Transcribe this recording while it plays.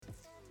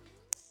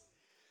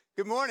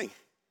Good morning.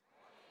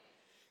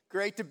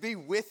 Great to be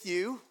with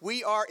you.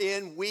 We are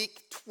in week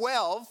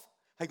 12.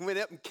 I went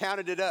up and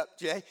counted it up,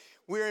 Jay.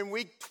 We're in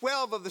week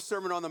 12 of the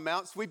Sermon on the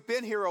Mount. So we've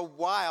been here a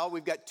while.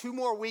 We've got 2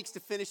 more weeks to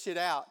finish it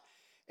out.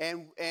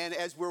 And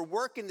as we're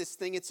working this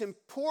thing, it's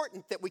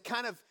important that we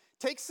kind of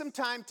take some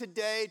time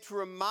today to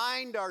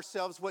remind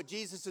ourselves what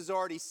Jesus has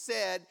already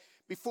said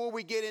before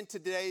we get into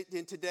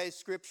today's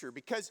scripture.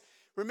 Because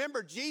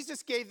remember,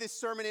 Jesus gave this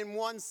sermon in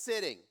one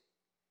sitting.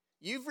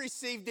 You've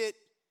received it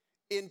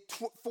in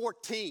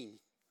 14,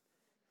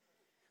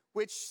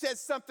 which says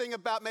something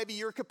about maybe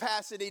your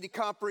capacity to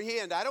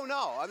comprehend. I don't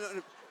know.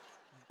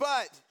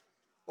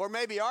 Or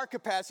maybe our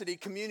capacity to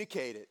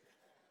communicate it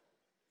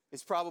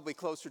is probably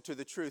closer to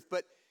the truth.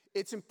 But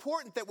it's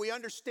important that we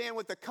understand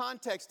what the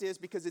context is,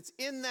 because it's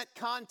in that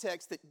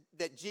context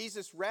that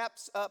Jesus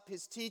wraps up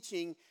his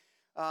teaching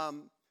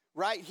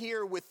right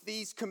here with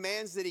these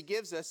commands that he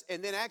gives us.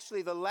 And then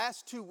actually the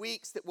last 2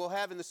 weeks that we'll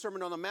have in the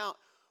Sermon on the Mount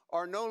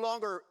are no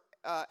longer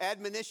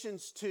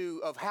admonitions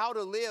of how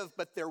to live,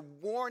 but they're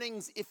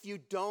warnings if you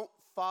don't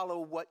follow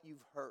what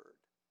you've heard.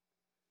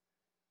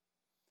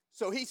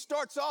 So he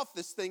starts off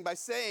this thing by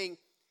saying,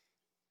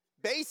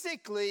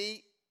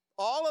 basically,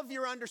 all of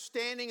your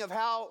understanding of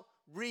how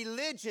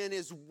religion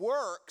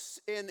works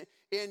in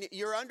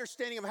your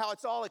understanding of how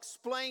it's all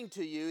explained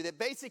to you, that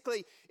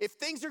basically, if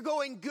things are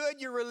going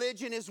good, your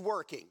religion is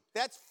working.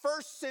 That's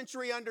first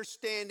century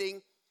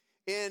understanding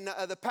in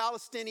the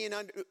Palestinian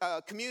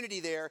community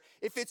there.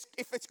 If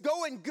it's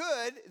going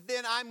good,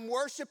 then I'm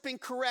worshiping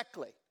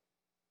correctly.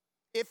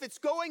 If it's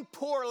going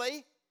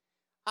poorly,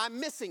 I'm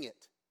missing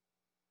it.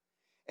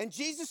 And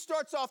Jesus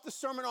starts off the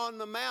Sermon on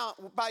the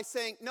Mount by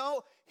saying,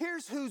 no,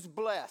 here's who's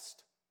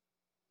blessed.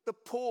 The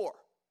poor,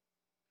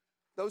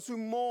 those who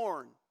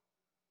mourn,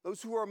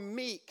 those who are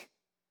meek,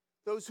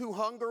 those who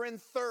hunger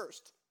and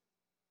thirst,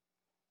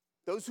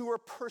 those who are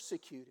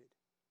persecuted.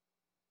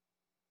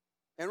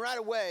 And right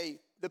away,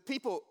 the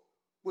people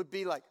would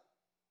be like,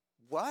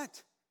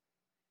 what?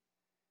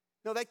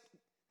 No,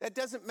 that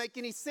doesn't make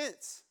any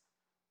sense.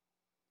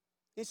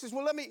 He says,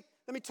 well, let me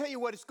tell you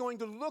what it's going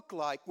to look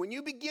like. When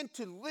you begin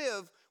to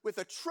live with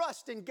a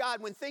trust in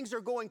God when things are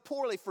going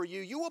poorly for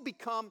you, you will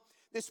become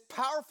this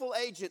powerful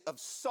agent of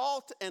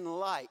salt and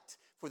light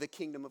for the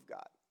kingdom of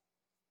God.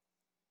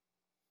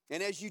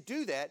 And as you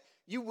do that,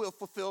 you will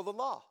fulfill the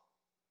law.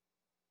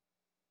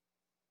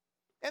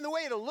 And the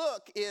way it'll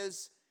look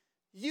is,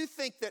 you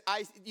think that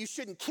you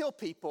shouldn't kill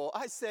people.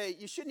 I say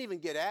you shouldn't even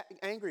get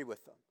angry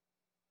with them.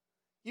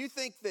 You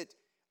think that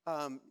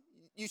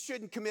you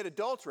shouldn't commit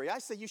adultery. I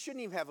say you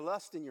shouldn't even have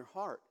lust in your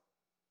heart.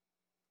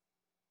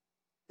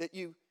 That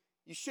you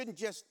shouldn't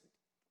just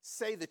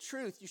say the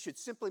truth. You should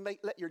simply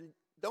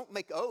don't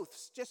make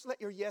oaths. Just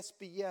let your yes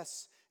be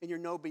yes and your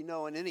no be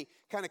no. And then he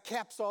kind of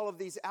caps all of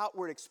these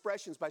outward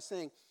expressions by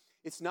saying,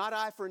 it's not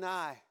eye for an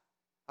eye.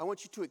 I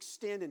want you to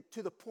extend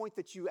to the point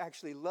that you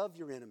actually love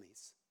your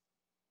enemies.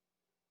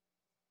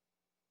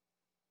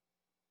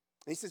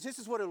 And he says, this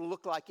is what it'll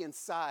look like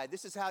inside.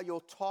 This is how you'll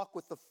talk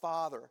with the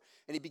Father.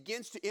 And he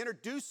begins to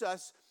introduce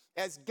us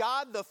as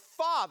God the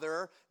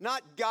Father,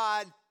 not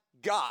God.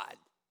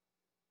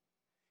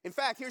 In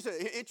fact, here's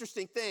an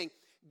interesting thing.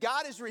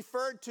 God is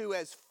referred to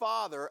as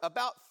Father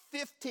about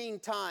 15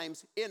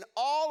 times in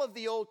all of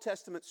the Old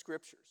Testament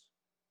scriptures.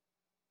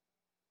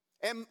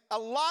 And a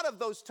lot of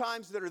those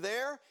times that are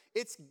there,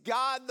 it's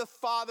God the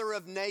Father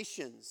of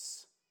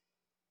nations.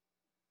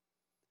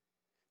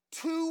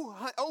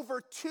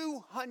 Over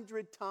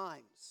 200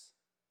 times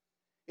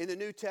in the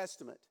New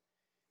Testament,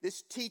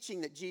 this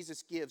teaching that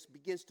Jesus gives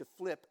begins to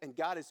flip, and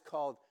God is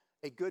called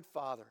a good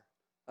Father,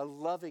 a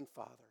loving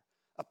Father,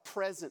 a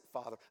present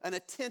Father, an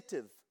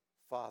attentive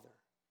Father.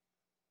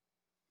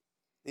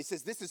 And he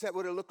says, this is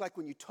what it'll look like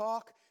when you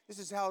talk. This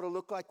is how it'll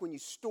look like when you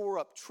store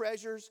up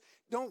treasures.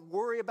 Don't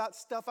worry about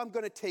stuff. I'm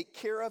going to take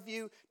care of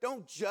you.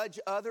 Don't judge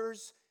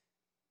others.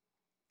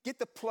 Get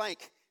the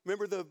plank.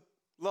 Remember the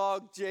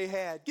log Jay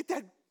had? Get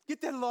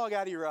that log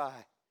out of your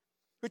eye.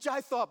 Which I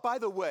thought, by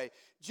the way,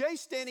 Jay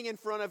standing in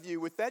front of you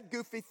with that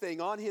goofy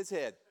thing on his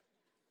head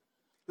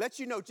lets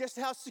you know just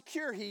how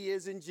secure he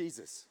is in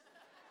Jesus.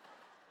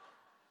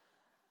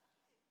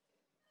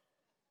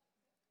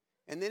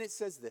 And then it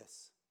says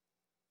this.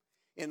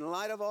 In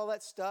light of all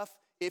that stuff,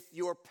 if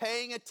you're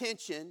paying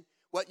attention,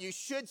 what you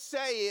should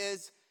say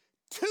is,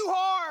 too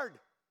hard.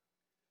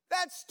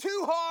 That's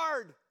too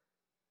hard.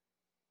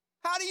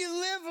 How do you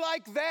live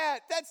like that?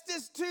 That's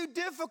just too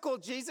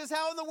difficult, Jesus.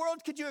 How in the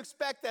world could you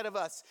expect that of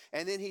us?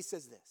 And then he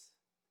says this.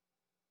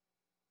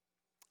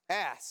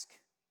 Ask,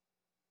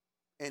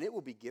 and it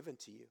will be given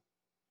to you.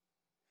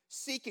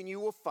 Seek, and you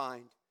will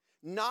find.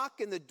 Knock,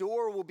 and the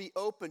door will be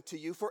opened to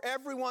you. For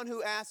everyone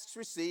who asks,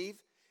 receive,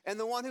 and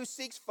the one who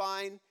seeks,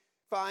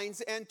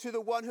 finds, and to the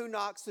one who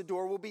knocks, the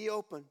door will be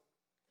open.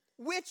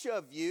 Which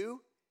of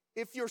you,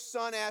 if your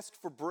son asks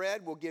for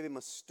bread, will give him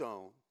a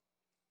stone?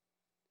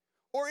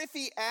 Or if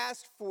he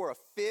asked for a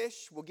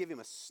fish, will give him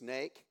a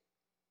snake?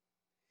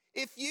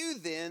 If you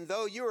then,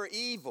 though you are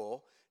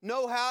evil,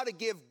 know how to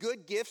give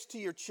good gifts to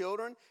your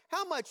children,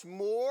 how much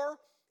more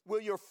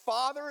will your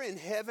Father in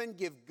heaven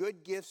give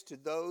good gifts to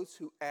those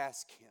who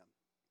ask him.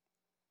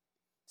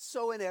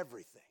 So in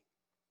everything,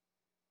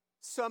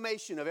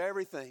 summation of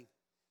everything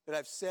that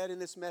I've said in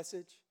this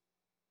message,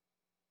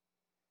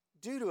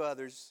 do to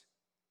others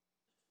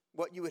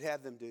what you would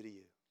have them do to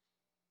you.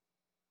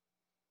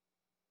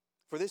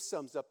 For this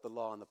sums up the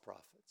law and the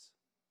prophets.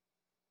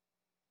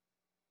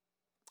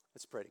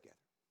 Let's pray together.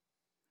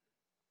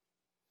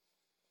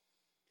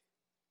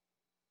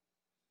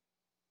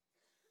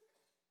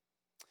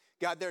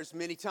 God, there's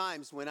many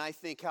times when I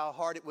think how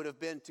hard it would have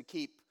been to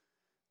keep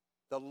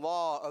the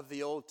law of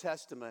the Old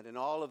Testament and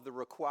all of the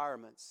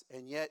requirements,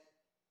 and yet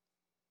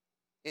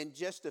in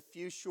just a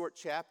few short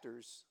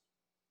chapters,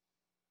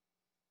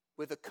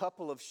 with a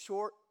couple of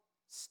short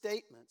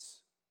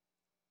statements,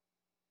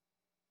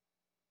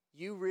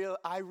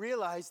 I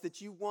realize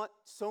that you want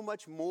so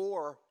much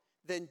more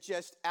than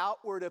just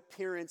outward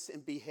appearance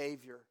and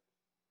behavior.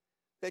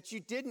 That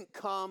you didn't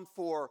come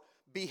for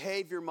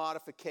behavior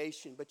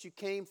modification, but you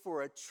came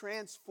for a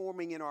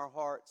transforming in our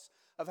hearts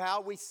of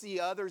how we see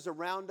others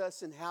around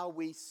us and how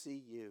we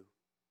see you.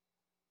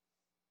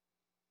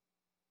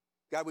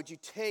 God, would you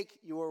take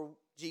your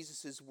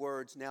Jesus'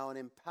 words now and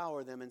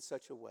empower them in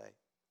such a way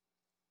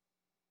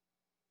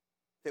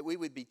that we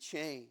would be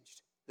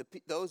changed.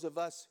 Those of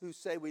us who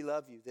say we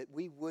love you, that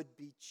we would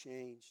be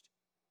changed.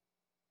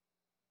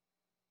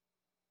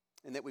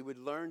 And that we would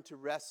learn to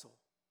wrestle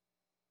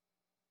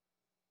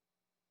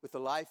with the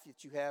life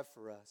that you have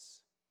for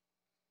us.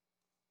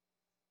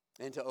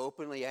 And to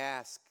openly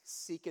ask,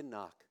 seek and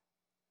knock.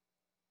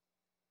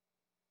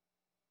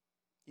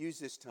 Use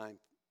this time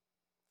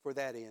for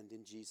that end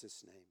in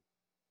Jesus' name.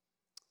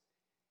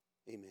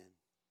 Amen.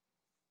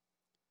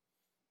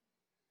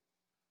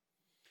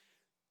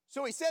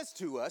 So he says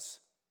to us,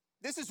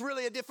 this is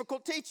really a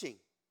difficult teaching.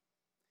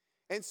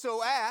 And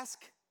so ask,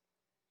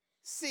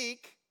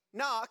 seek,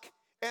 knock,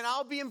 and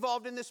I'll be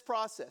involved in this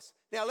process.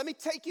 Now, let me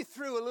take you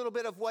through a little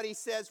bit of what he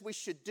says we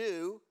should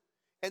do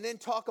and then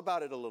talk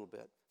about it a little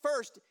bit.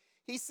 First,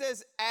 he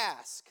says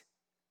ask.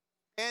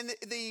 And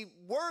the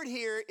word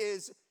here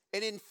is,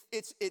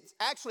 it's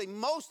actually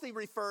mostly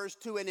refers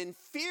to an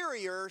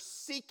inferior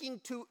seeking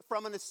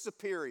from a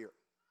superior.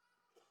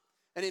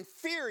 An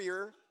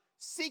inferior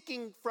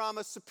seeking from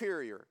a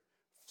superior.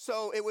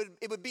 So it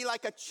would be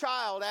like a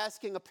child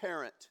asking a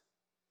parent.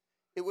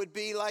 It would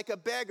be like a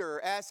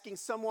beggar asking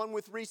someone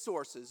with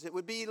resources. It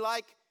would be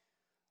like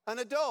an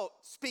adult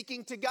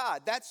speaking to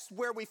God. That's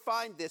where we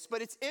find this.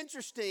 But it's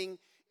interesting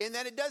in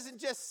that it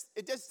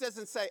just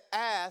doesn't say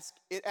ask.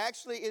 It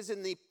actually is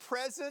in the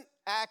present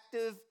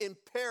active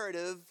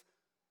imperative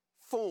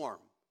form,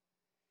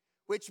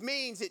 which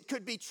means it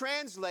could be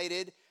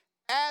translated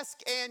ask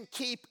and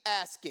keep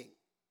asking.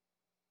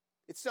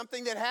 It's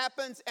something that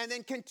happens and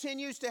then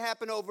continues to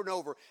happen over and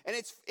over. And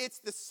it's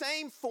the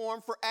same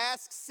form for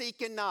ask,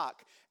 seek, and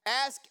knock.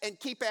 Ask and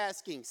keep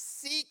asking.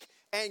 Seek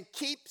and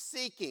keep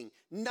seeking.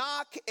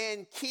 Knock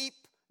and keep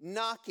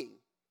knocking.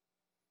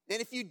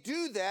 And if you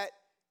do that,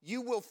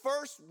 you will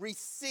first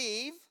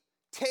receive,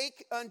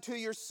 take unto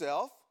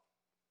yourself,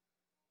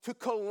 to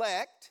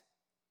collect,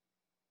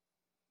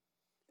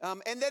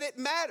 and that it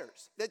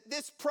matters. That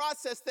this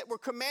process that we're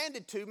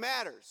commanded to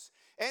matters.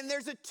 And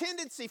there's a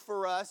tendency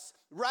for us,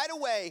 right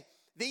away,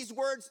 these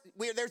words,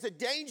 there's a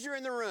danger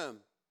in the room.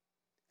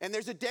 And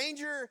there's a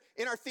danger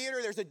in our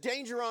theater, there's a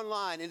danger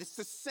online. And it's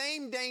the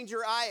same danger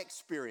I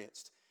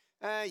experienced.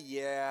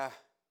 Yeah,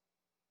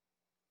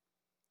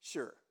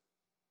 sure.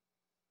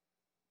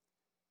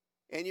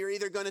 And you're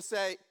either going to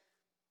say,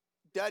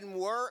 doesn't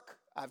work,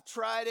 I've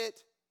tried it.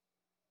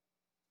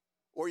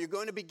 Or you're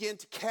going to begin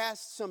to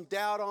cast some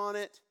doubt on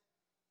it.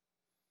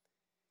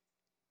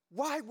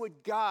 Why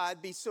would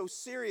God be so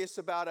serious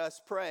about us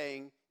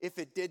praying if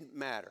it didn't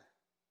matter?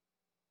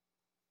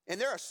 And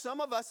there are some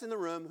of us in the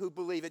room who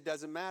believe it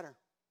doesn't matter.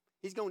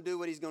 He's going to do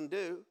what he's going to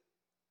do.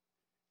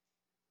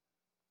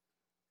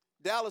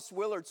 Dallas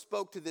Willard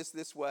spoke to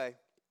this way.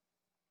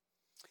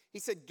 He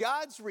said,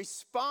 God's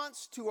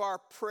response to our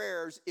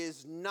prayers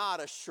is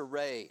not a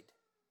charade.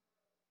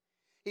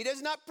 He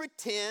does not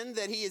pretend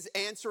that he is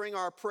answering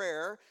our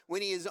prayer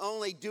when he is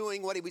only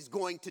doing what he was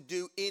going to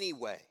do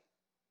anyway.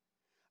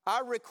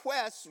 Our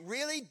requests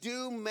really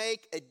do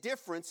make a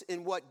difference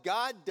in what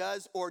God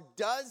does or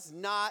does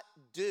not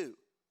do.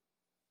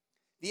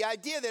 The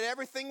idea that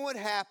everything would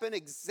happen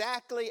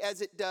exactly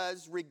as it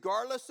does,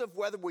 regardless of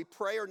whether we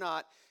pray or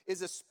not,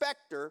 is a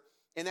specter,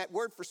 and that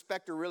word for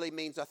specter really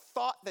means a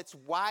thought that's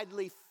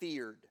widely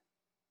feared.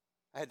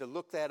 I had to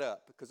look that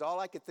up because all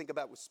I could think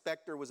about with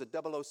Spectre was a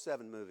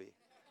 007 movie,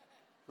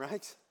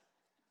 right?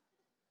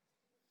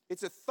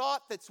 It's a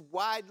thought that's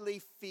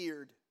widely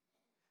feared.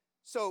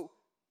 So,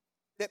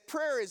 that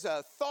prayer is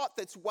a thought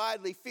that's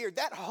widely feared.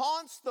 That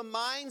haunts the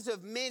minds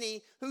of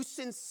many who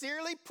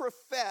sincerely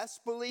profess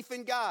belief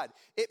in God.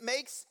 It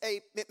makes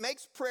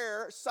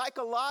prayer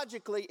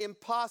psychologically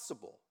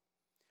impossible,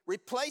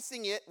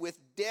 replacing it with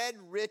dead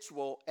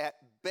ritual at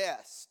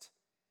best.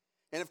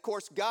 And of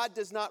course, God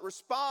does not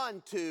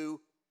respond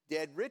to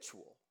dead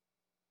ritual.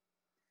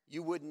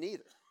 You wouldn't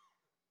either.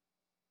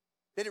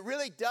 that it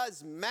really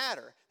does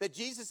matter, that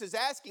Jesus is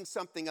asking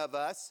something of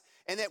us,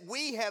 and that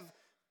we have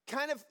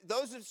kind of,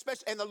 those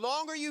especially, and the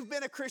longer you've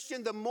been a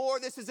Christian, the more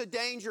this is a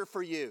danger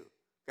for you.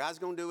 God's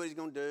going to do what he's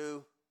going to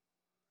do.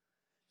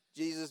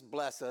 Jesus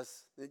bless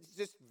us. It's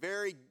just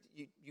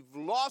you've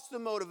lost the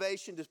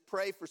motivation to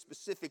pray for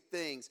specific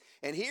things.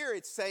 And here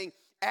it's saying,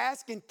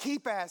 ask and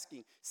keep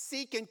asking,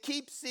 seek and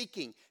keep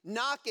seeking,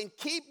 knock and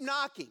keep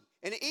knocking.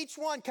 And each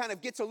one kind of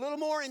gets a little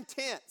more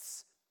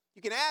intense.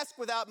 You can ask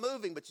without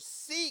moving, but you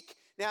seek,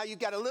 now you've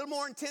got a little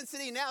more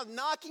intensity. Now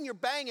knocking, you're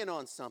banging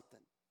on something.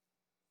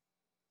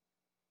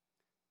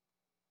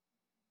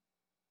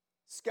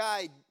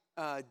 Skye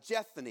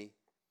Jethany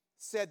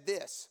said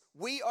this: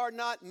 we are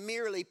not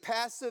merely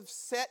passive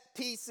set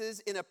pieces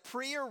in a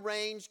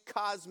prearranged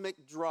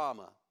cosmic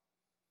drama,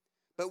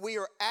 but we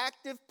are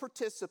active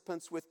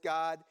participants with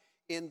God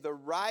in the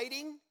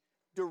writing,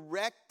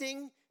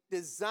 directing,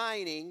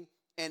 designing,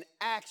 and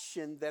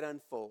action that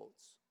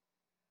unfolds.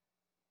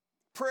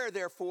 Prayer,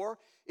 therefore,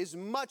 is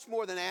much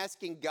more than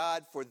asking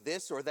God for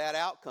this or that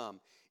outcome.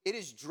 It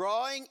is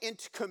drawing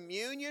into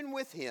communion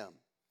with him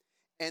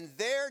and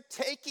there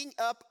taking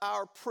up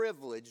our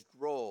privileged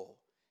role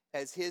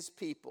as his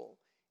people.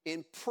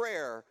 In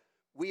prayer,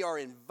 we are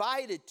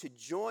invited to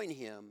join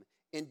him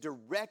in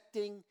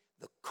directing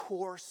the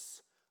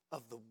course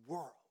of the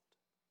world.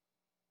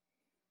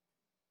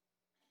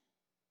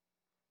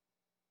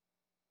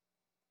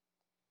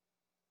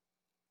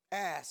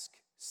 Ask,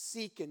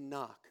 seek, and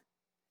knock,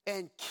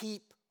 and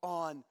keep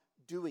on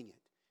doing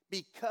it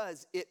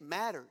because it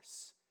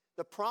matters.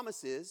 The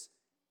promise is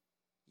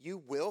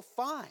you will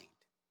find.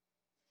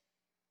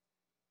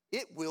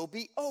 It will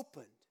be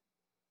opened.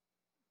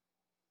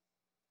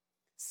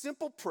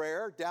 Simple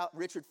prayer,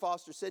 Richard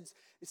Foster said,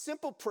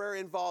 simple prayer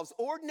involves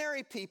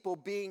ordinary people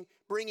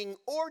bringing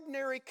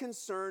ordinary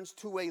concerns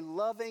to a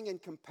loving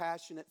and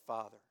compassionate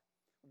Father.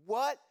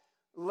 What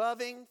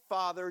loving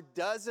father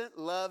doesn't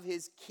love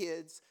his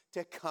kids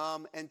to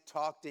come and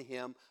talk to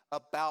him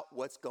about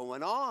what's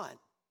going on?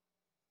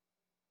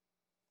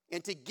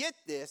 And to get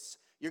this,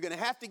 you're going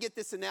to have to get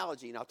this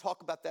analogy, and I'll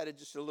talk about that in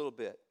just a little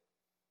bit.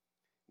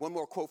 One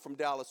more quote from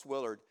Dallas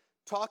Willard.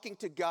 Talking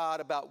to God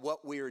about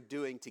what we are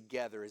doing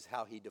together is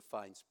how he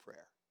defines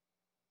prayer.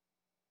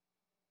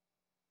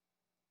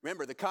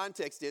 Remember, the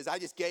context is I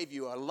just gave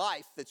you a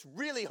life that's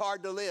really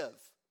hard to live.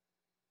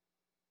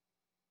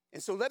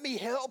 And so let me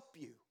help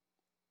you.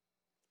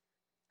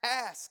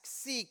 Ask,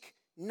 seek,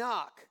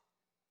 knock.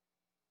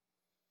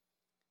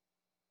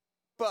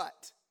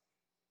 But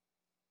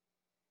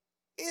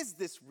is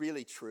this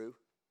really true?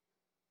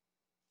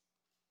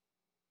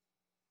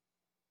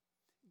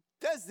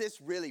 Does this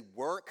really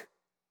work?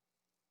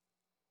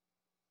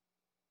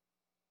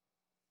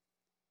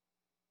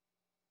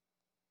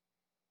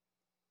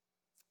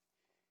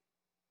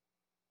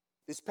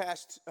 This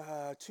past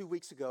 2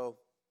 weeks ago,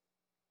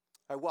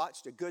 I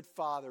watched a good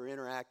father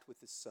interact with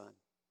his son.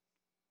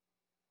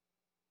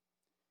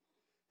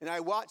 And I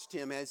watched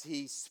him as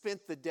he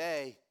spent the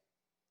day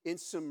in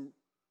some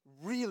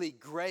really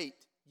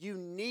great,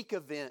 unique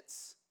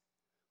events,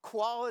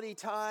 quality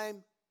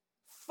time,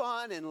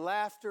 fun and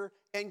laughter,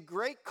 and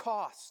great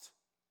cost,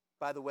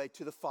 by the way,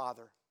 to the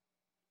father.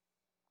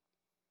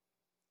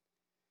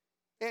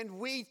 And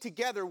we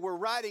together were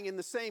riding in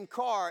the same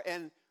car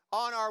and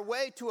on our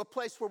way to a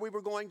place where we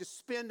were going to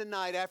spend a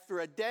night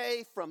after a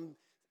day from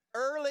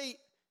early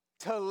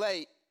to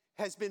late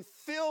has been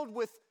filled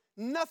with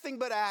nothing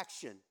but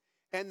action.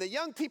 And the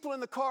young people in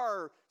the car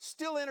are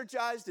still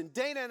energized, and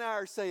Dana and I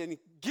are saying,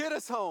 get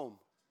us home.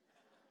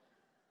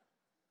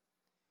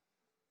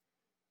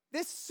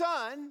 This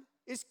son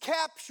is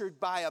captured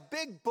by a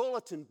big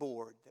bulletin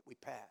board that we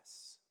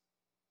pass.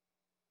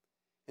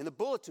 And the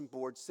bulletin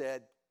board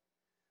said,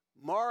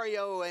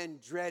 Mario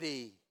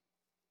Andretti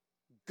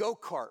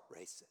go-kart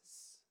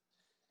races.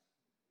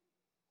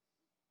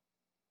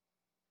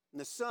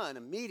 And the son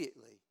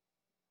immediately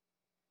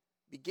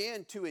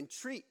began to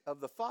entreat of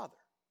the father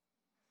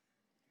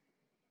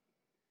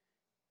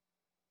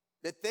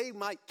that they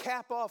might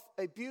cap off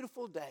a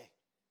beautiful day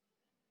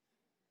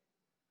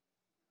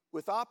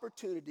with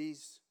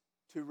opportunities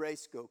to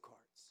race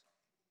go-karts.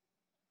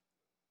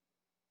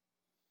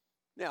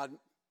 Now,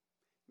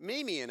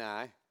 Mimi and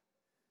I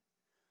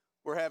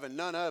were having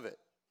none of it.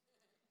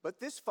 But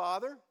this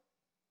father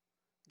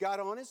got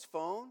on his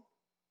phone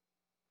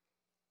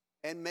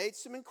and made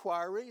some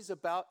inquiries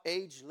about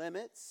age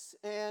limits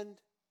and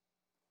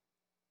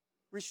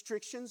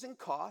restrictions and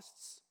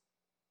costs.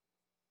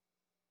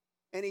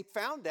 And he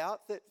found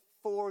out that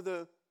for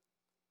the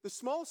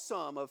small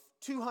sum of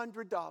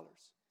 $200,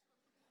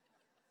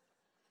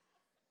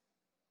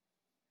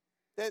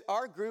 that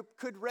our group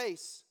could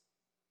race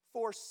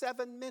for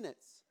 7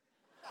 minutes.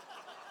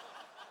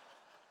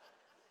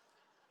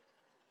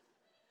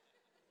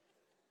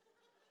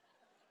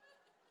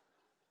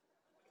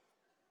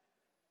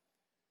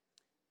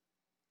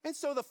 And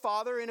so the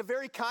father, in a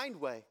very kind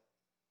way,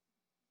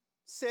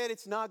 said,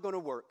 it's not going to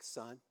work,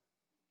 son.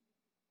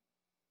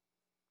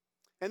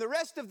 And the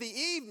rest of the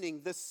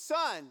evening, the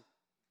son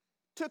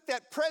took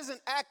that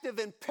present active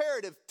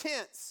imperative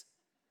tense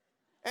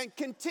and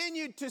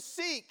continued to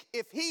seek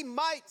if he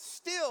might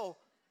still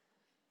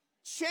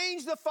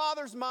change the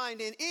Father's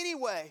mind in any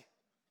way.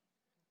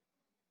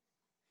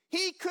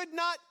 He could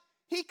not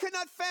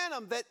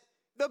fathom that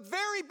the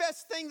very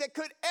best thing that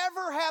could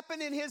ever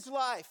happen in his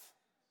life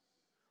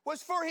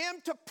was for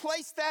him to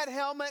place that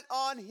helmet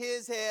on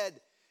his head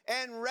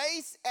and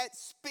race at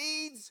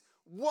speeds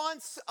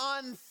once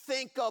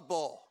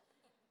unthinkable.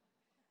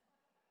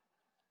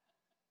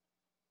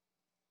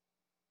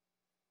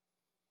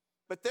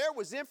 But there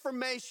was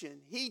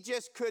information he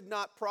just could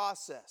not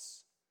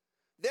process.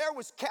 There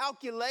was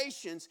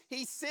calculations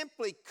he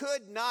simply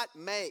could not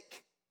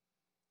make.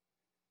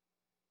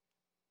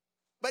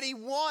 But he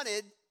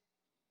wanted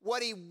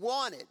what he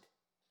wanted.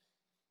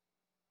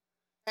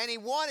 And he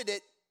wanted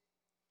it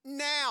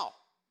now.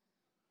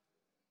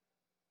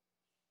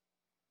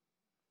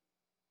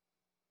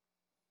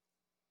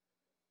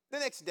 The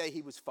next day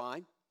he was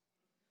fine.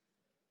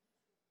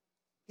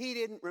 He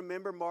didn't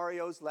remember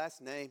Mario's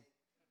last name.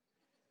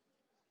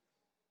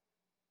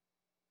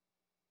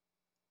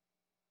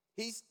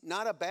 He's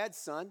not a bad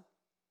son.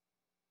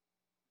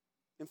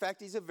 In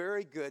fact, he's a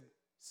very good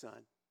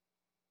son.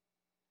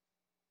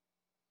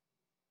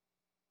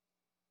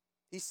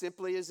 He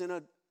simply is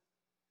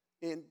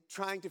in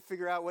trying to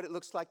figure out what it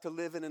looks like to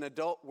live in an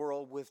adult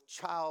world with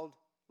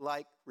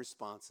childlike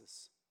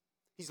responses.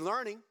 He's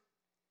learning.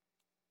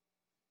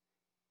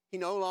 He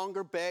no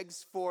longer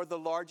begs for the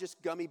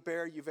largest gummy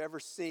bear you've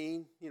ever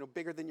seen,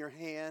 bigger than your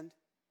hand.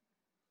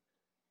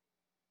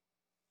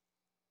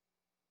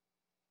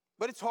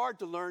 But it's hard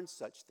to learn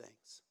such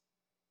things.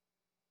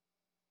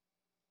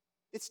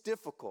 It's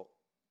difficult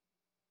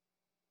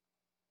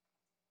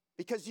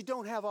because you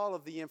don't have all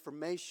of the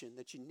information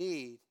that you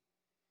need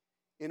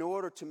in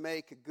order to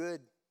make a good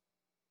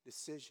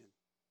decision.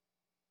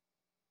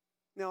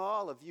 Now,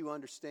 all of you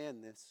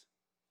understand this.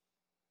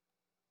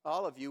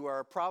 All of you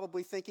are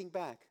probably thinking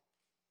back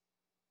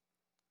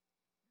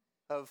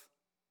of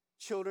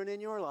children in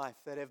your life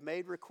that have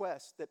made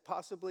requests that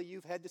possibly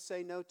you've had to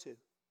say no to.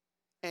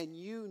 And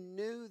you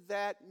knew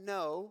that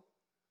no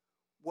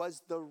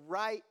was the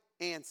right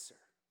answer.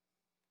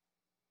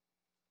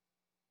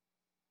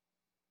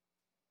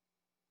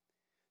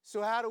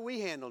 So how do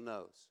we handle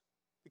no's?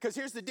 Because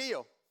here's the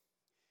deal.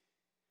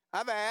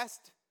 I've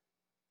asked,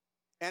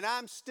 and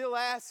I'm still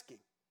asking.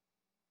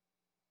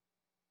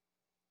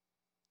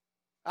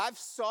 I've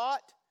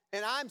sought,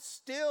 and I'm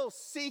still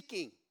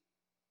seeking.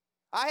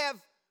 I have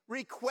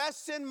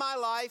requests in my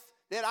life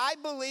that I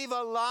believe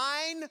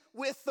align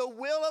with the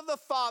will of the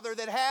Father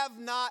that have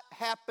not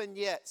happened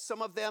yet.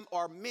 Some of them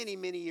are many,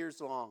 many years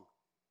long.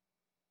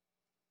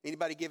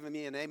 Anybody giving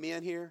me an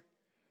amen here?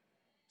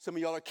 Some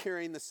of y'all are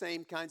carrying the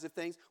same kinds of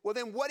things. Well,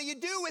 then what do you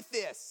do with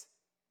this?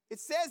 It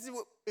says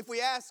if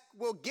we ask,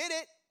 we'll get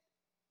it.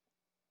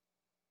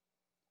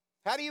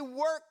 How do you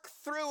work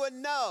through a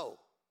no?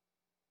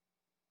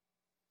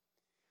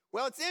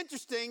 Well, it's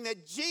interesting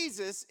that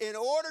Jesus, in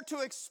order to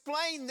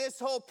explain this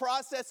whole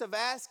process of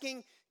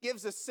asking,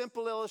 gives a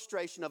simple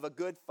illustration of a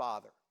good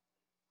father.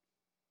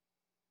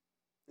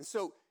 And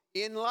so,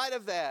 in light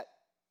of that,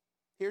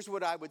 here's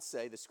what I would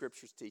say the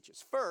scriptures teach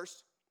us.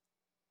 First,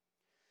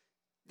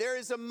 there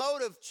is a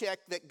motive check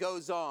that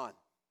goes on.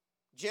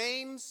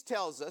 James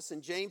tells us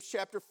in James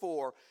chapter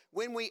 4,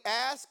 when we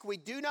ask, we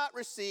do not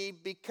receive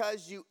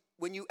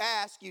when you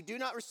ask, you do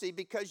not receive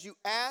because you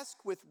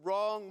ask with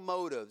wrong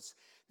motives,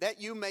 that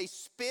you may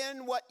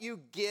spend what you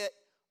get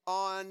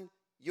on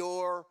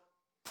your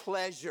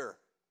pleasure.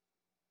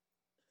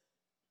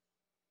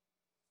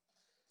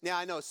 Now,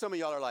 I know some of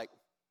y'all are like,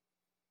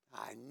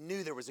 I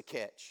knew there was a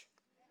catch.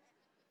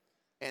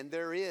 And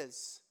there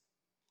is.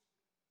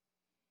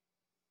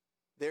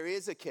 There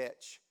is a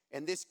catch.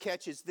 And this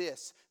catch is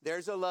this.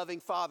 There's a loving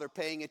Father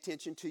paying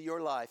attention to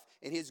your life.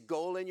 And his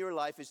goal in your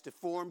life is to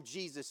form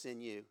Jesus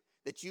in you,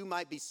 that you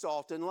might be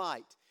salt and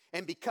light.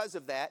 And because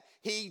of that,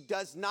 he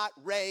does not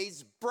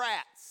raise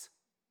brats.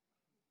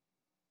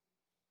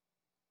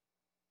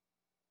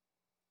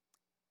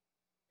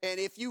 And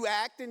if you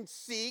act and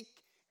seek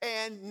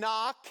and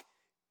knock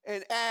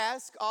and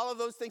ask, all of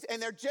those things,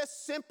 and they're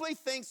just simply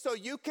things so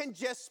you can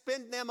just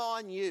spend them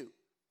on you,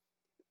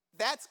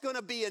 that's going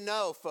to be a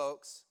no,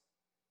 folks.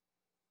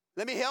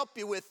 Let me help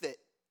you with it.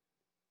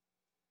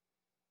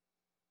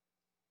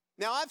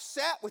 Now, I've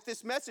sat with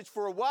this message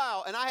for a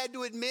while, and I had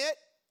to admit,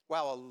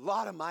 wow, a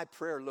lot of my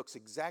prayer looks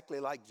exactly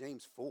like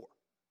James 4.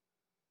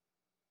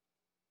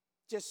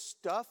 Just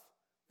stuff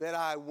that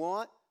I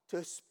want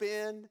to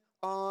spend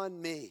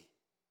on me.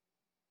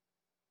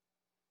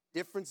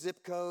 Different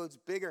zip codes,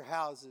 bigger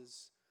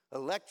houses,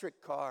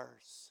 electric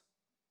cars,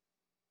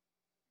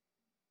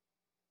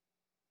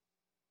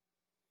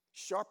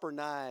 sharper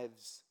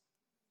knives,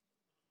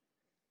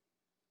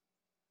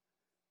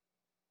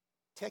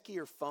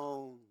 techier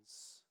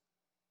phones,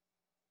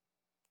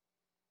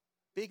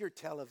 bigger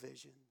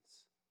televisions.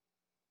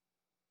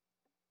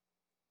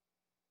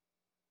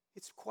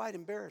 It's quite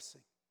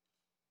embarrassing.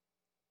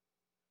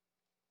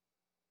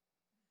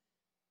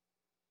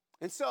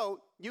 And so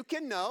you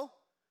can know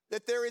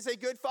that there is a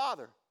good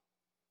Father.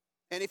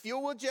 And if you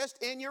will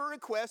just in your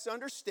request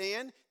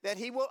understand that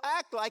he will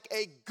act like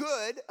a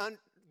good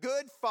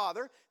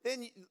Father,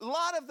 then a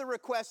lot of the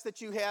requests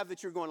that you have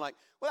that you're going like,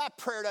 well, that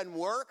prayer doesn't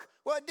work.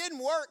 Well, it didn't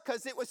work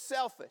because it was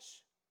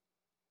selfish.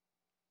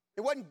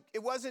 It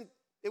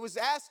was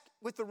asked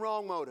with the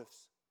wrong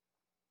motives.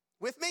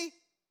 With me?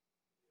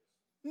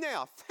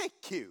 Now,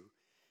 thank you.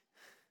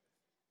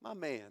 My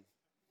man.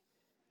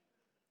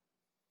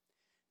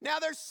 Now,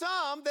 there's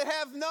some that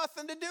have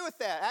nothing to do with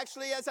that.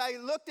 Actually, as I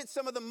looked at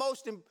some of the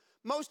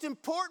most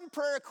important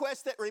prayer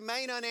requests that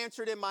remain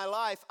unanswered in my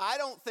life, I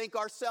don't think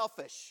are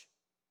selfish.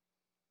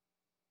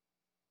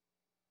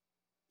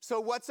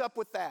 So what's up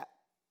with that?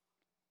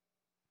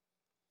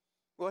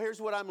 Well, here's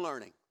what I'm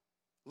learning.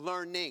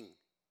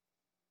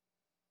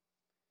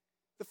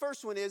 The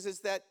first one is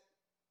that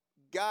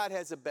God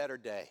has a better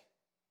day.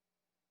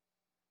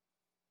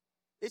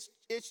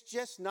 It's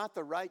just not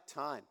the right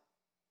time.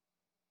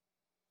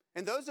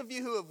 And those of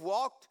you who have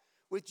walked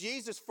with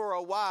Jesus for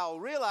a while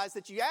realize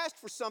that you asked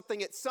for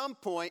something at some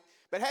point,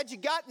 but had you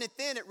gotten it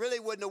then, it really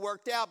wouldn't have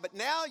worked out. But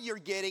now you're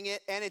getting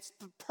it, and it's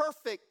the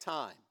perfect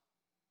time.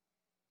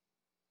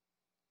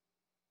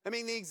 I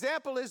mean, the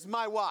example is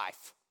my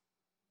wife.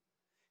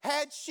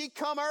 Had she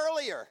come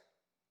earlier,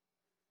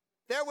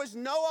 there was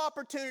no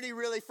opportunity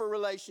really for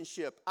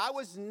relationship. I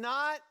was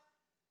not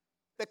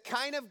the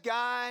kind of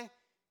guy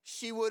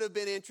she would have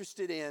been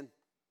interested in.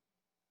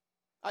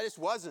 I just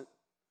wasn't.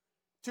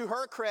 To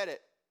her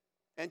credit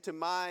and to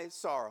my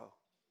sorrow.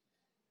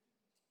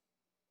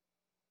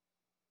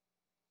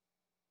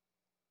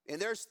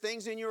 And there's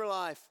things in your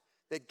life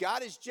that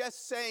God is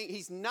just saying,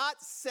 he's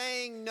not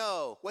saying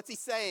no. What's he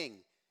saying?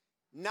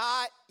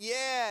 Not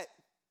yet.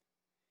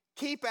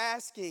 Keep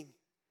asking.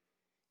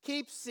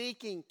 Keep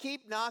seeking.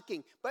 Keep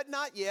knocking. But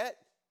not yet.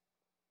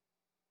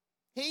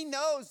 He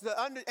knows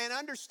and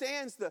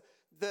understands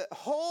the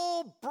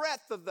whole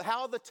breadth of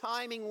how the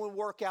timing will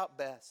work out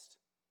best.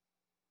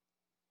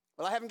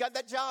 Well, I haven't got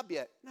that job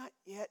yet. Not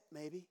yet,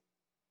 maybe.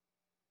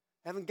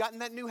 Haven't gotten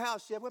that new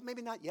house yet. Well,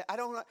 maybe not yet. I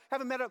don't know.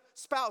 Haven't met a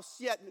spouse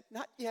yet.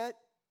 Not yet.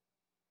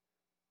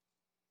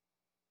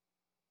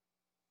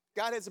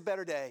 God has a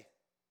better day.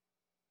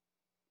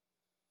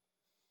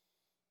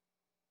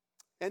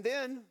 And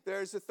then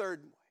there's a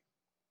third way,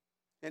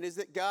 and is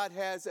that God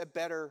has a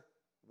better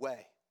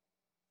way.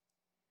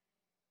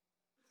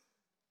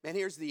 And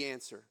here's the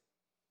answer.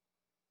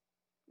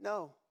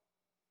 No.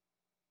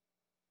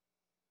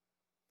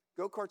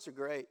 Go-karts are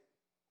great,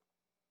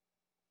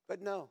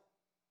 but no.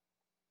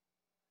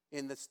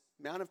 In the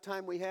amount of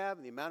time we have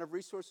and the amount of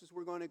resources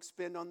we're going to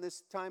expend on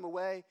this time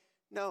away,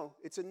 no,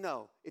 it's a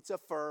no. It's a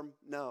firm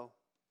no.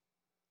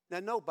 Now,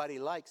 nobody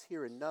likes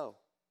hearing no.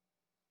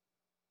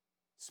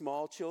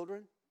 Small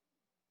children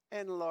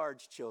and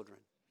large children.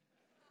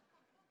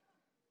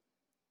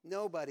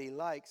 Nobody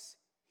likes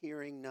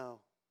hearing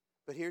no.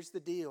 But here's the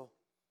deal.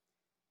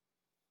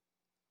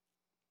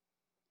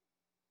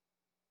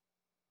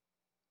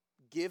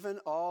 Given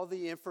all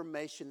the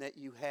information that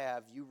you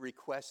have, you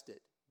request it.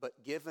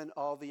 But given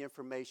all the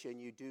information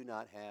you do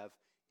not have,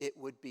 it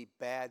would be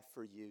bad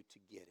for you to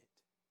get it.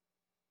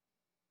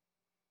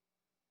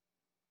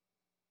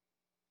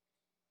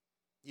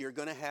 You're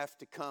going to have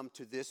to come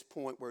to this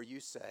point where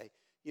you say,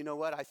 you know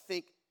what, I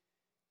think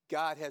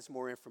God has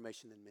more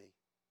information than me.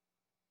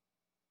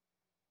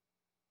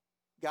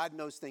 God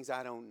knows things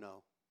I don't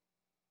know.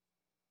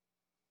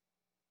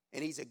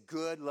 And he's a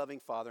good, loving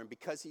Father. And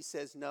because he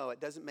says no, it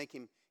doesn't make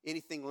him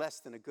anything less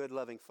than a good,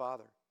 loving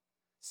Father.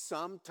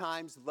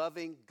 Sometimes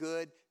loving,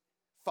 good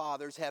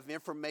fathers have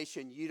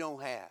information you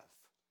don't have.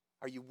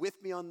 Are you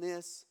with me on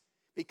this?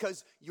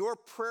 Because your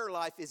prayer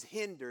life is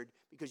hindered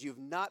because you've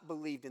not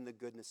believed in the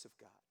goodness of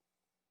God.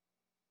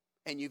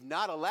 And you've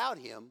not allowed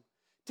him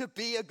to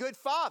be a good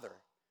father.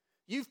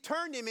 You've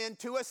turned him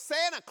into a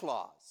Santa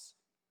Claus.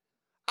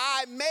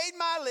 I made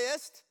my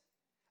list.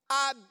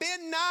 I've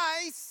been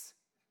nice.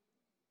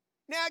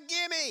 Now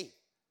gimme.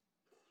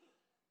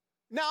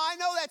 Now, I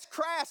know that's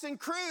crass and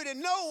crude,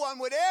 and no one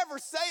would ever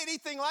say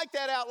anything like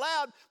that out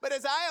loud, but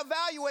as I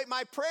evaluate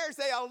my prayers,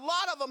 a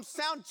lot of them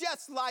sound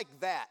just like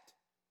that.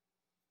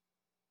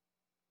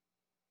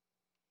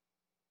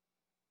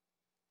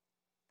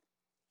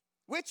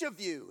 Which of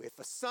you, if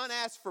a son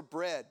asks for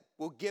bread,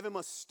 will give him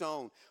a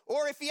stone?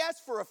 Or if he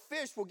asks for a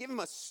fish, will give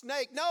him a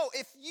snake? No,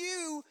 if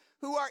you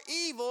who are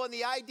evil, and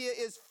the idea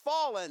is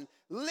fallen,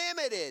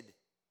 limited,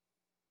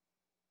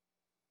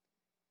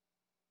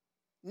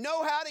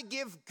 know how to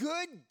give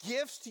good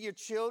gifts to your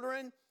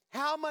children,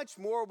 how much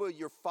more will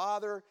your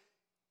Father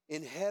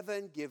in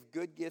heaven give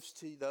good gifts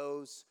to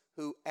those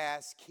who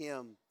ask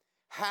him?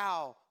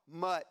 How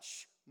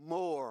much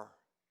more?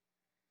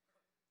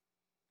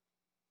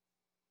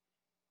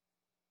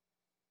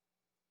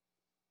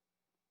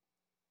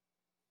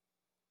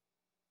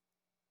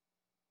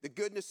 The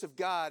goodness of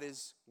God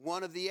is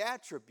one of the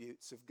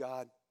attributes of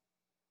God,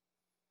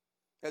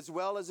 as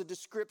well as a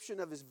description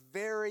of his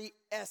very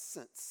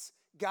essence.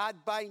 God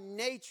by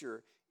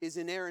nature is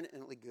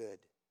inherently good.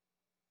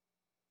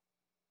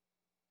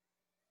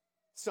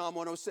 Psalm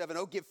 107,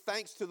 oh, give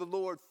thanks to the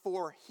Lord,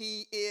 for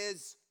he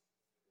is.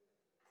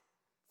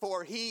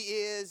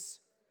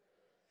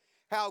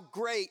 How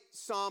great,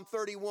 Psalm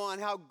 31,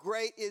 how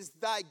great is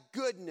thy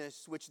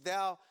goodness, which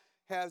thou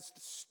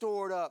hast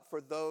stored up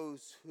for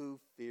those who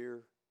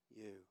fear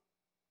you.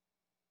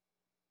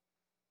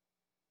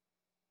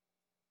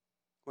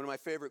 One of my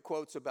favorite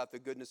quotes about the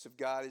goodness of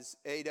God is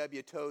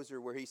A.W. Tozer,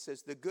 where he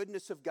says, the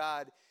goodness of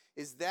God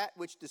is that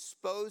which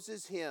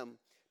disposes him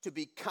to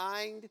be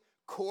kind,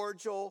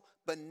 cordial,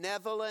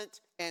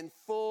 benevolent, and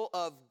full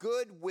of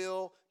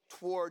goodwill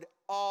toward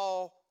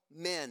all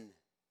men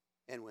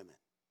and women.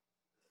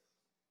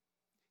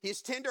 He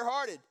is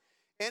tenderhearted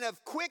and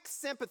of quick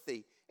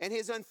sympathy, and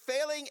his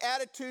unfailing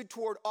attitude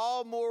toward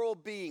all moral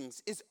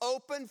beings is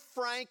open,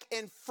 frank,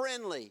 and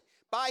friendly.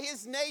 By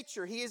his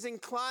nature, he is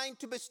inclined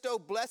to bestow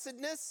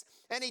blessedness,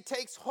 and he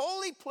takes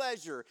holy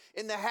pleasure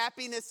in the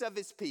happiness of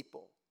his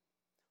people.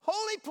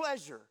 Holy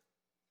pleasure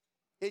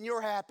in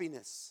your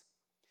happiness.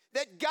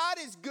 That God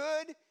is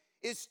good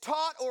is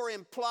taught or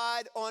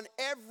implied on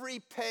every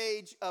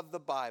page of the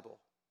Bible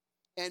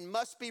and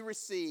must be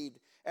received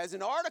as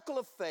an article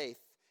of faith,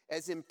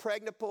 as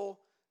impregnable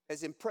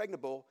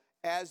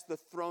as the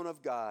throne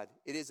of God.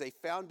 It is a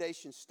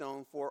foundation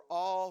stone for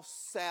all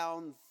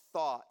sound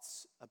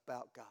thoughts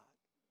about God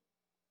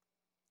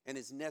and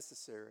is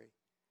necessary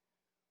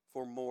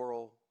for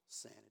moral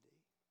sanity.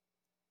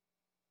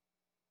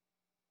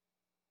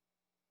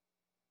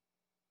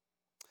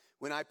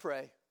 When I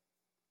pray,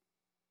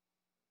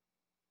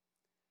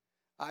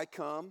 I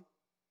come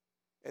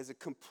as a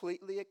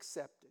completely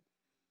accepted,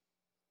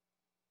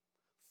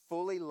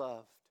 fully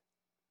loved,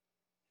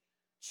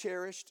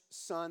 cherished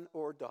son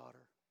or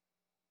daughter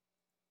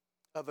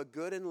of a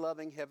good and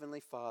loving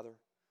Heavenly Father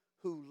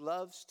who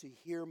loves to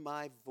hear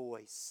my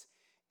voice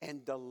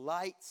and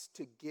delights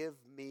to give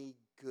me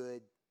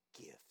good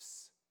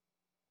gifts.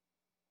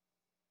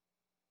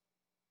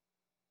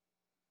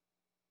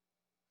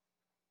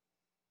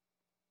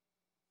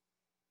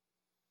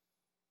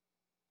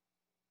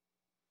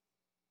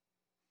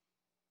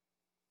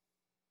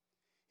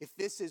 If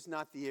this is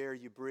not the air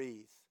you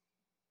breathe,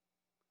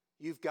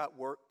 you've got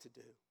work to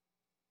do.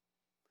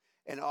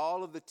 And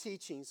all of the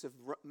teachings of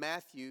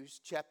Matthew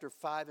chapter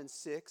 5 and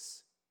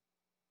 6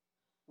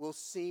 will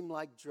seem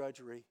like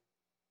drudgery,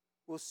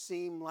 will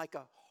seem like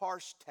a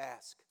harsh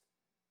task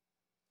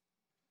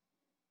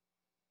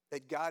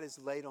that God has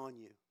laid on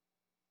you.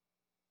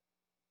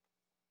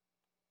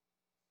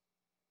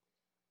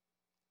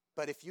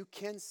 But if you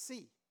can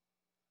see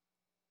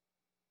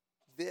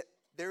that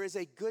there is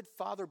a good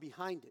Father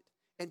behind it,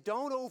 and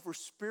don't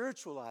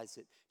over-spiritualize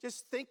it.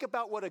 Just think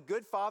about what a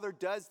good father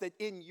does that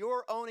in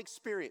your own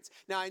experience.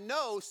 Now, I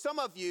know some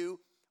of you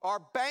are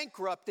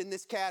bankrupt in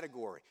this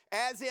category,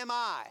 as am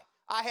I.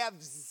 I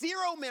have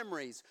zero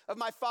memories of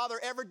my father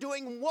ever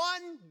doing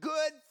one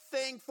good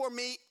thing for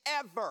me,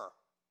 ever.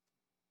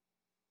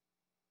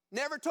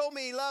 Never told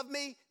me he loved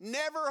me,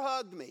 never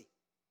hugged me.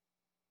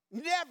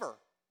 Never.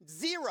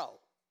 Zero.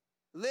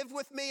 Lived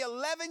with me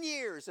 11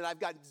 years, and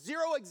I've got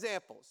zero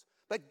examples.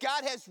 But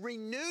God has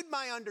renewed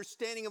my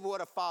understanding of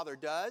what a father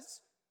does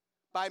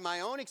by my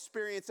own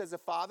experience as a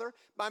father,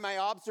 by my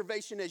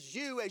observation as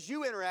you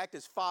interact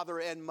as father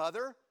and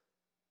mother,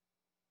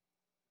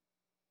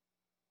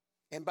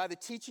 and by the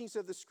teachings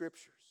of the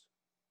Scriptures.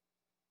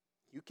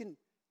 You can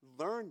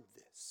learn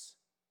this,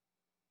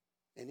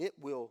 and it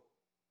will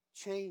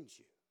change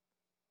you.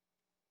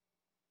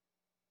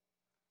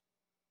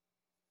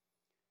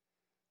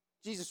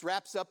 Jesus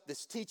wraps up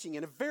this teaching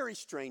in a very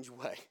strange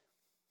way.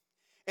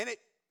 And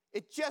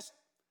it just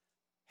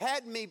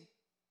had me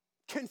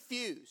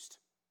confused.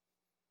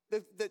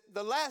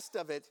 The last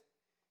of it,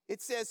 it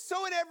says,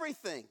 so in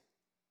everything,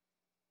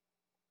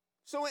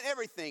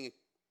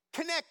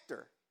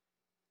 connector.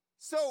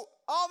 So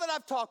all that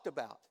I've talked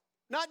about,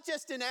 not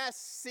just in ask,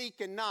 seek,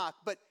 and knock,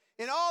 but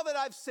in all that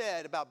I've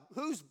said about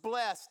who's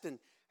blessed and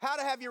how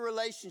to have your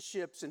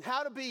relationships and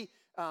how to be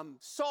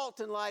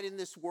salt and light in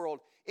this world,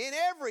 in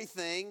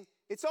everything,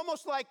 it's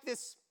almost like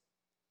this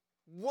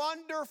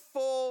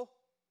wonderful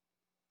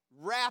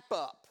wrap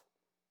up.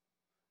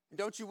 And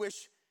don't you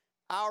wish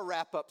our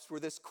wrap ups were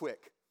this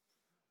quick?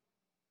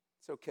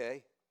 It's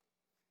okay.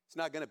 It's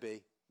not going to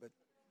be. But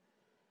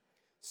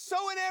so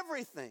in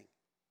everything,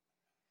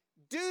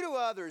 do to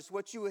others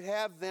what you would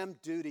have them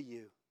do to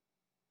you.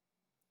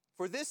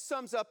 For this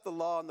sums up the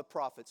law and the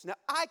prophets. Now,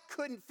 I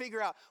couldn't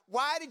figure out,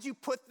 why did you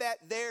put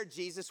that there,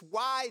 Jesus?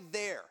 Why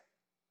there?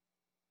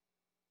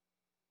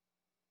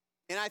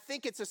 And I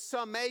think it's a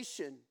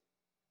summation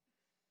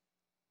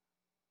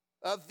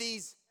of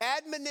these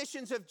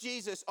admonitions of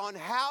Jesus on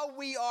how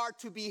we are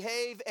to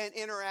behave and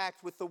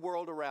interact with the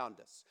world around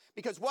us.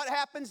 Because what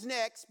happens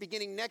next,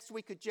 beginning next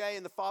week with Jay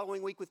and the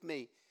following week with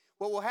me,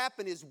 what will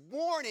happen is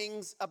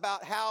warnings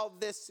about how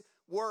this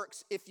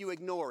works if you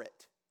ignore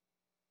it.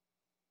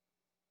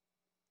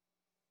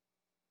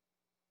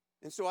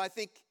 And so I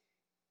think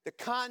the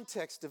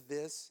context of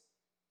this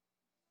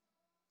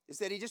is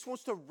that he just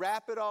wants to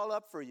wrap it all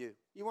up for you.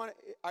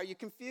 Are you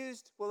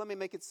confused? Well, let me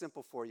make it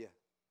simple for you.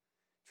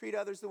 Treat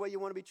others the way you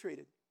want to be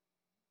treated.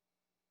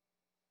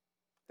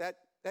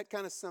 That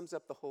kind of sums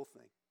up the whole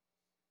thing.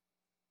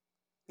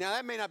 Now,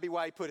 that may not be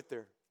why he put it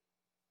there.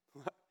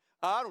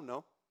 I don't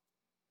know.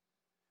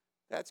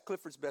 That's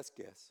Clifford's best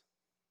guess.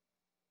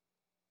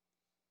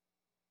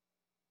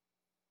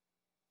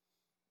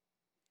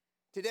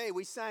 Today,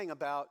 we sang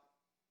about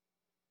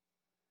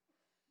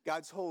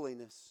God's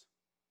holiness,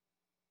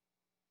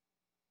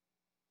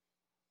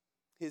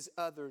 His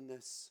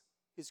otherness,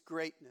 His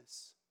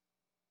greatness.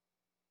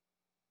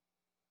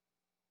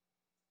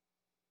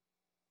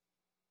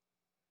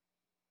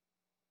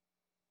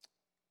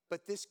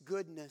 But this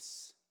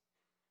goodness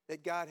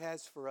that God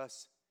has for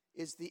us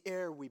is the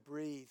air we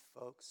breathe,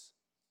 folks.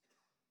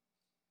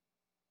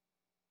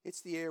 It's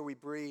the air we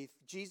breathe.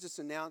 Jesus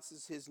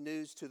announces His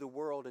news to the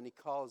world and He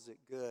calls it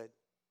good.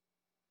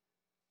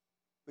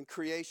 When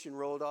creation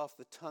rolled off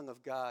the tongue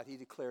of God, He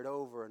declared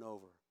over and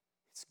over,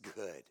 it's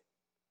good.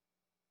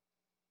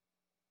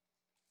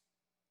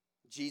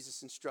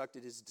 Jesus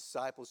instructed His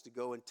disciples to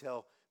go and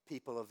tell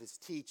people of His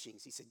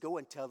teachings. He said, go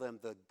and tell them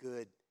the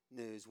good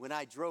news. When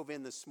I drove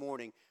in this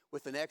morning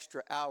with an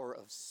extra hour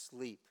of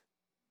sleep,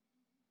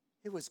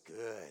 it was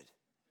good.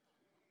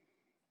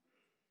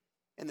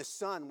 And the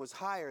sun was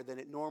higher than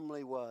it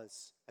normally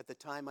was at the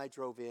time I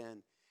drove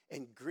in.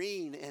 And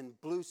green and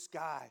blue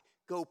sky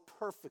go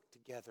perfect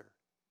together.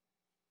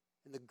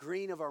 And the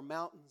green of our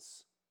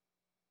mountains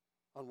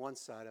on one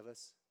side of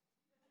us.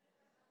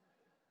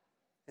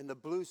 And the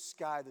blue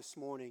sky this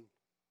morning.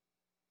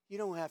 You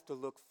don't have to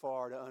look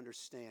far to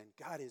understand.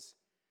 God is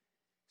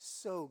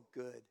so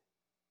good.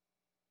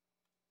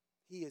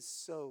 He is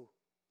so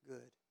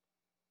good.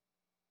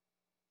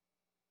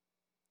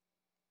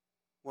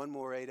 One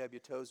more A.W.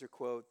 Tozer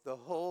quote, the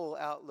whole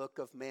outlook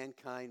of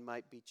mankind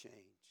might be changed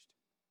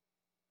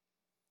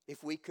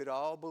if we could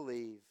all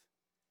believe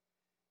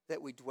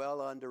that we dwell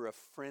under a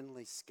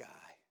friendly sky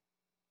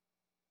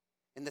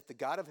and that the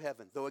God of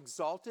heaven, though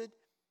exalted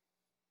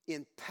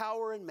in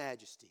power and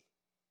majesty,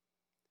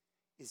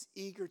 is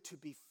eager to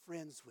be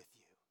friends with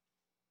you.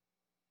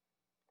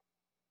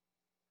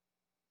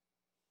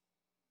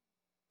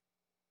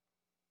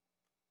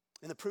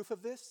 And the proof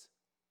of this,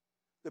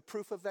 the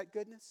proof of that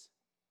goodness,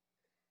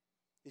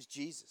 is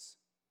Jesus.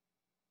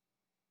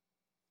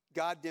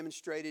 God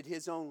demonstrated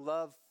His own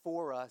love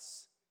for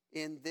us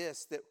in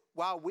this, that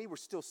while we were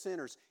still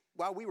sinners,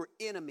 while we were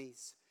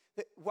enemies,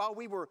 that while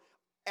we were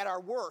at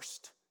our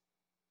worst,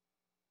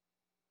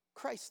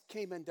 Christ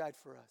came and died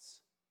for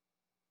us.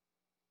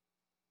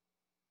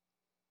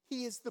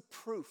 He is the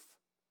proof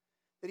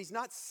that He's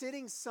not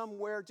sitting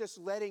somewhere just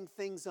letting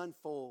things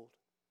unfold,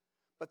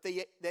 but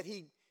that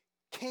He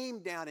came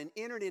down and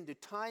entered into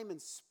time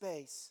and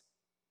space,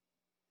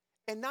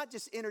 and not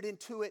just entered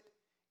into it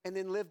and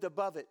then lived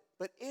above it,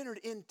 but entered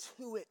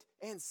into it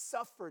and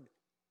suffered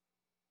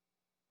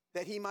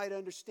that He might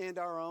understand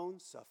our own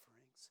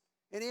sufferings.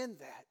 And in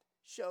that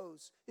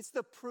shows, it's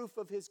the proof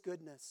of His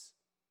goodness.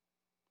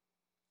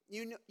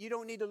 You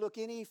don't need to look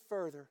any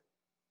further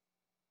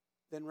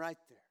than right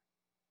there.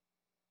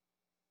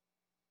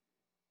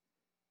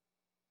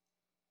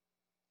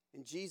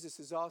 And Jesus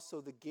is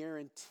also the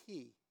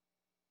guarantee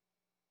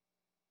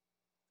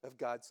of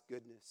God's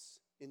goodness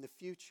in the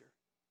future.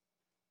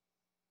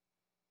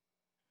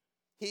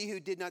 He who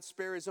did not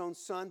spare His own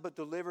Son, but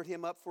delivered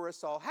Him up for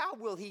us all, how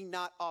will He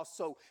not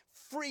also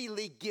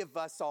freely give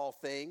us all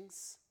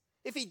things?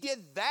 If He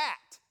did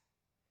that,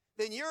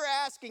 then you're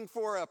asking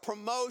for a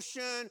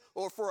promotion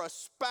or for a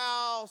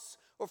spouse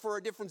or for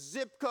a different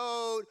zip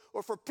code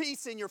or for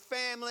peace in your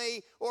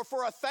family or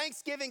for a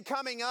Thanksgiving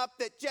coming up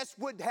that just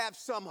would have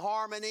some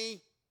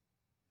harmony.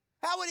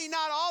 How would He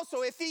not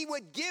also, if He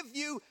would give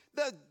you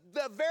the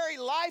very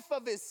life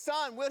of His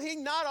Son, will He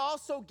not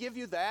also give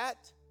you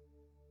that?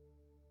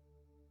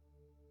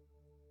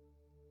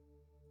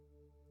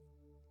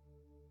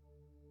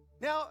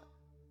 Now,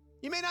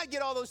 you may not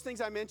get all those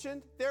things I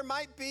mentioned. There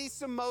might be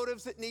some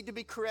motives that need to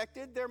be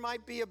corrected. There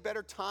might be a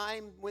better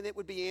time when it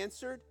would be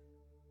answered.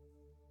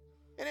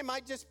 And it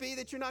might just be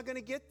that you're not going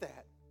to get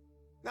that.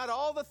 Not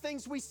all the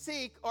things we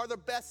seek are the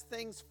best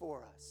things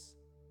for us.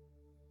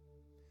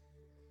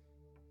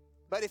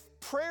 But if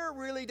prayer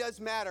really does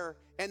matter,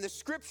 and the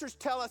scriptures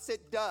tell us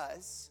it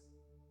does,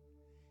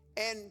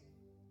 and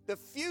the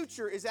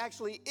future is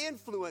actually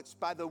influenced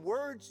by the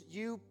words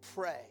you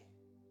pray,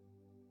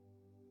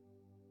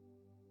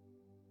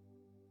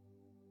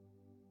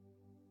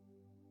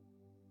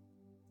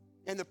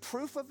 and the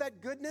proof of that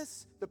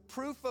goodness, the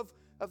proof of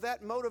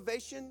that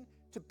motivation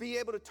to be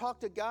able to talk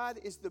to God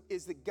is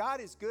that God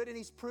is good and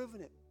He's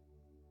proven it.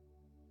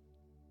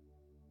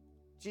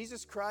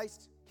 Jesus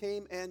Christ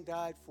came and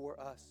died for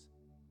us.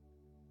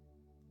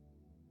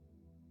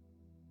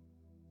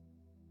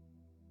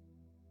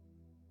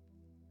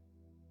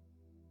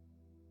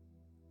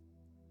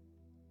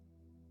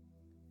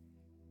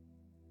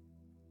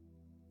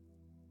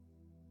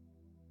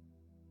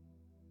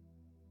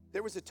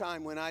 There was a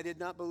time when I did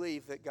not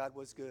believe that God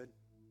was good.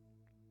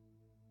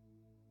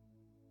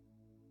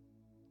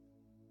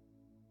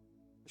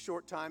 A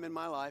short time in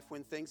my life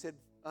when things had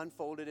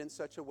unfolded in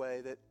such a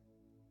way that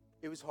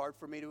it was hard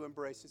for me to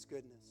embrace His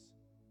goodness.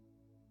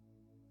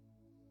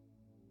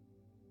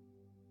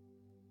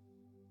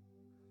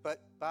 But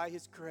by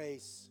His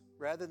grace,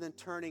 rather than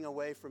turning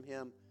away from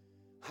Him,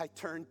 I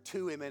turned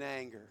to Him in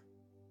anger.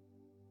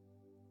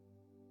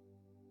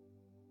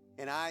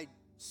 And I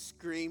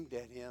screamed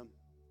at Him.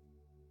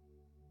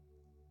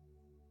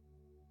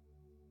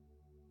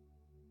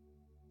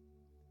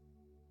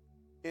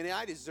 And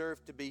I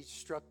deserved to be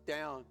struck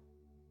down.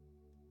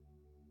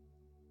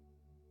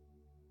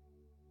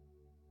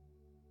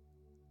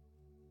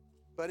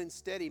 But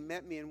instead, He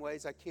met me in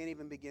ways I can't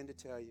even begin to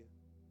tell you.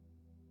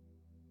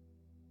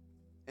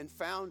 And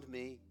found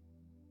me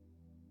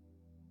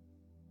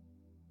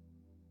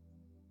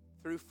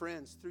through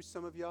friends, through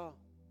some of y'all.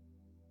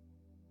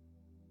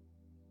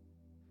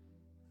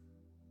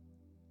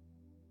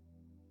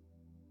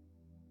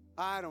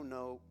 I don't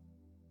know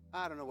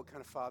what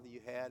kind of father you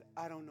had.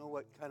 I don't know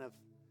what kind of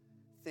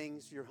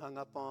things you're hung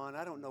up on.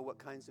 I don't know what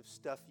kinds of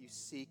stuff you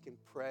seek and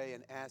pray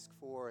and ask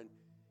for and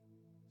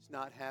it's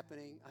not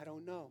happening. I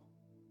don't know.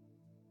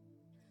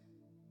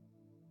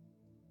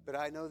 But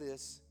I know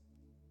this.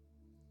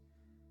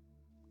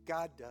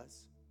 God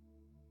does.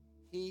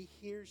 He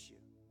hears you.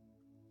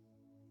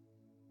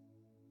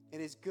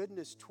 And His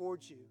goodness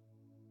towards you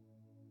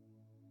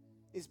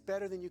is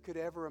better than you could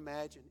ever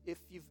imagine. If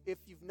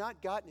you've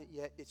not gotten it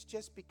yet, it's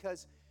just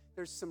because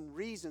there's some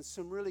reasons,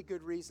 some really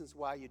good reasons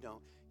why you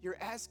don't. You're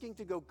asking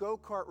to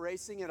go-kart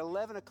racing at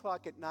 11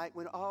 o'clock at night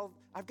when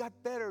I've got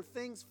better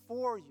things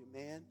for you,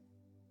 man.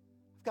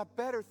 I've got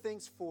better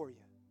things for you.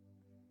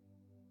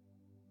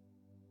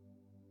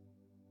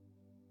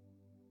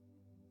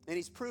 And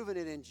He's proven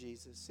it in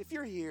Jesus. If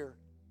you're here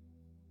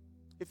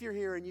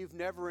and you've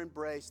never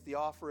embraced the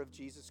offer of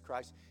Jesus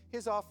Christ,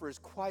 His offer is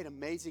quite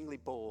amazingly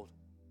bold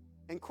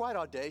and quite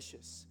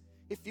audacious.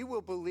 If you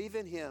will believe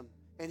in Him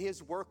and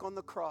His work on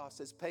the cross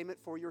as payment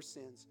for your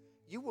sins,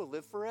 you will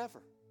live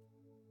forever.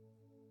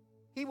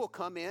 He will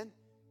come in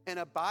and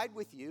abide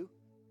with you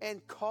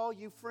and call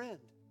you friend.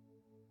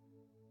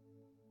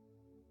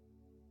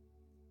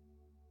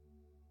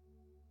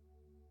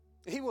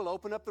 He will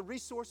open up the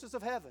resources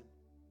of heaven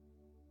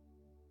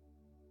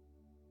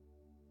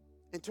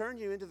and turn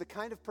you into the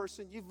kind of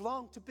person you've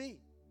longed to be.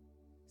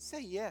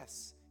 Say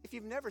yes. If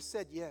you've never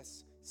said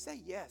yes,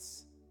 say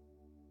yes.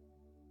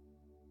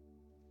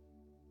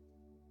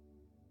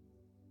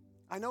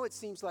 I know it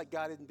seems like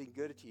God hasn't been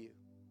good to you,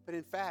 but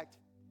in fact,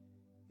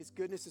 His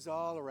goodness is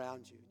all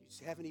around you. You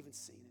just haven't even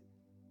seen it.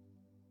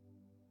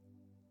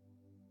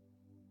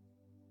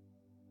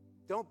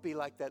 Don't be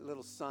like that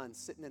little son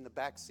sitting in the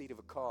back seat of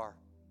a car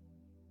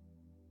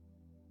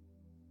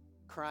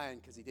crying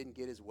because he didn't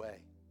get his way.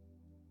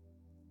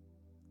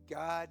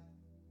 God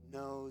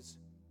knows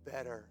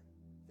better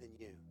than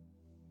you.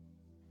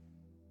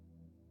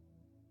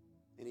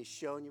 And He's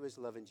shown you His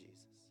love in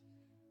Jesus.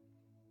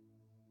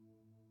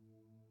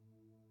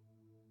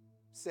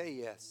 Say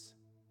yes.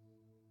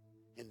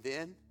 And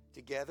then,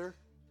 together,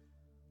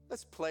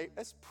 let's pray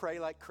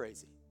like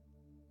crazy.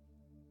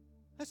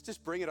 Let's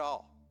just bring it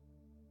all.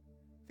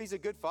 If He's a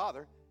good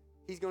Father,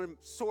 He's going to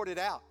sort it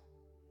out.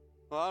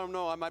 Well, I don't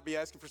know, I might be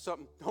asking for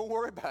something. Don't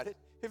worry about it.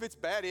 If it's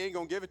bad, He ain't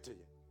going to give it to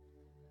you.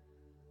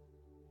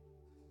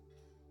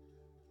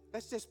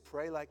 Let's just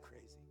pray like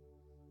crazy.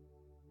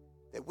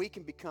 That we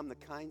can become the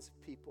kinds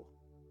of people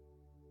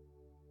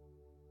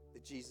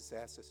that Jesus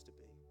asks us to be.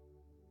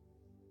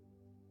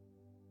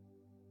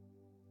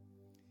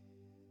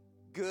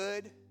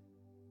 Good,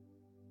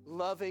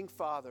 loving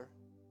Father,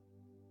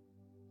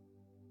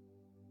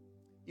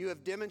 you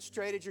have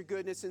demonstrated your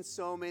goodness in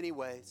so many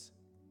ways.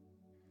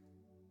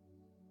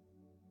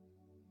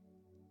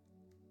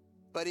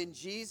 But in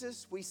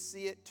Jesus, we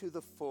see it to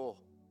the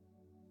full.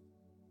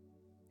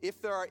 If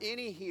there are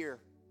any here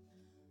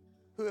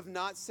who have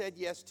not said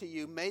yes to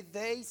you, may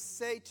they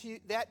say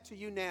that to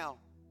you now.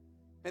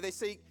 May they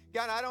say,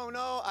 God, I don't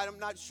know. I'm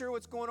not sure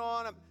what's going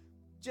on. I'm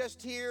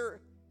just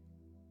here.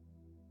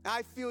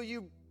 I feel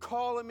you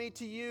calling me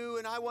to you,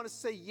 and I want to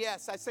say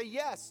yes. I say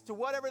yes to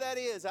whatever that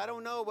is. I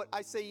don't know, but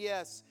I say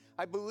yes.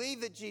 I believe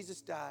that Jesus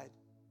died.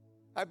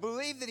 I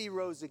believe that He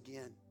rose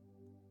again.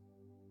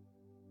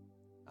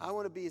 I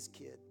want to be His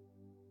kid.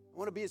 I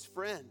want to be His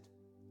friend.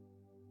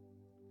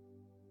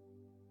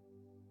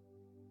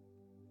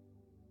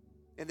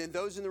 And then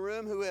those in the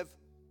room who have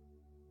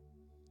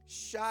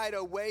shied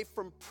away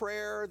from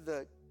prayer,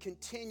 the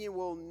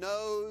continual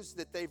no's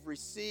that they've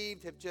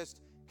received have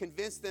just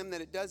convinced them that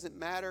it doesn't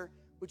matter.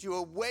 Would you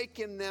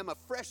awaken them a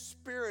fresh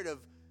spirit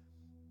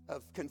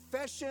of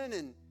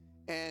confession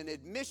and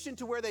admission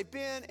to where they've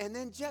been, and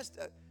then just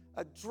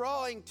a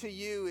drawing to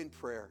you in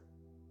prayer?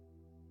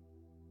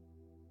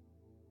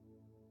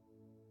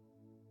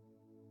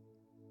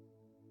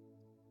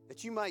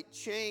 That you might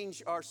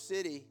change our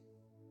city.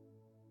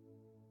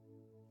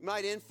 You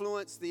might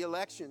influence the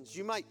elections.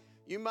 You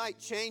might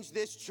change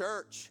this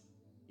church.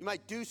 You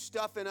might do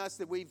stuff in us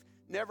that we've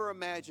never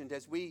imagined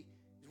as we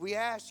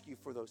ask you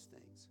for those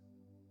things.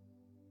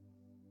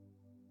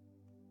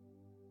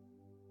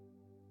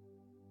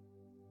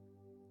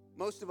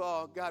 most of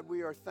all, God,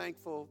 we are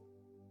thankful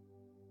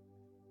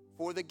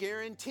for the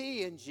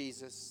guarantee in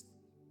Jesus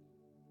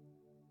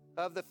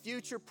of the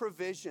future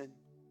provision,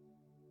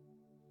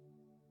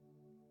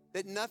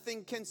 that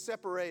nothing can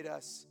separate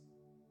us,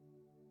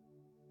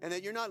 and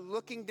that you're not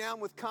looking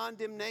down with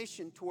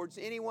condemnation towards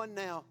anyone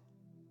now.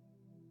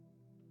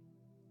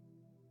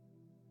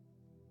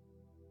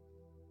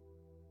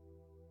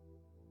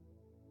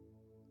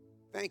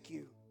 Thank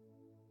you.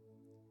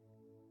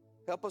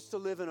 Help us to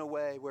live in a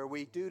way where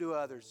we do to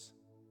others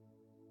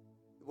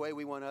the way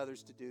we want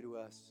others to do to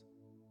us,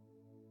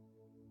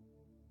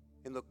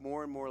 and look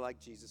more and more like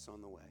Jesus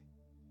on the way.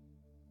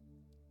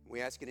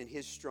 We ask it in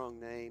His strong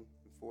name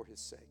and for His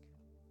sake.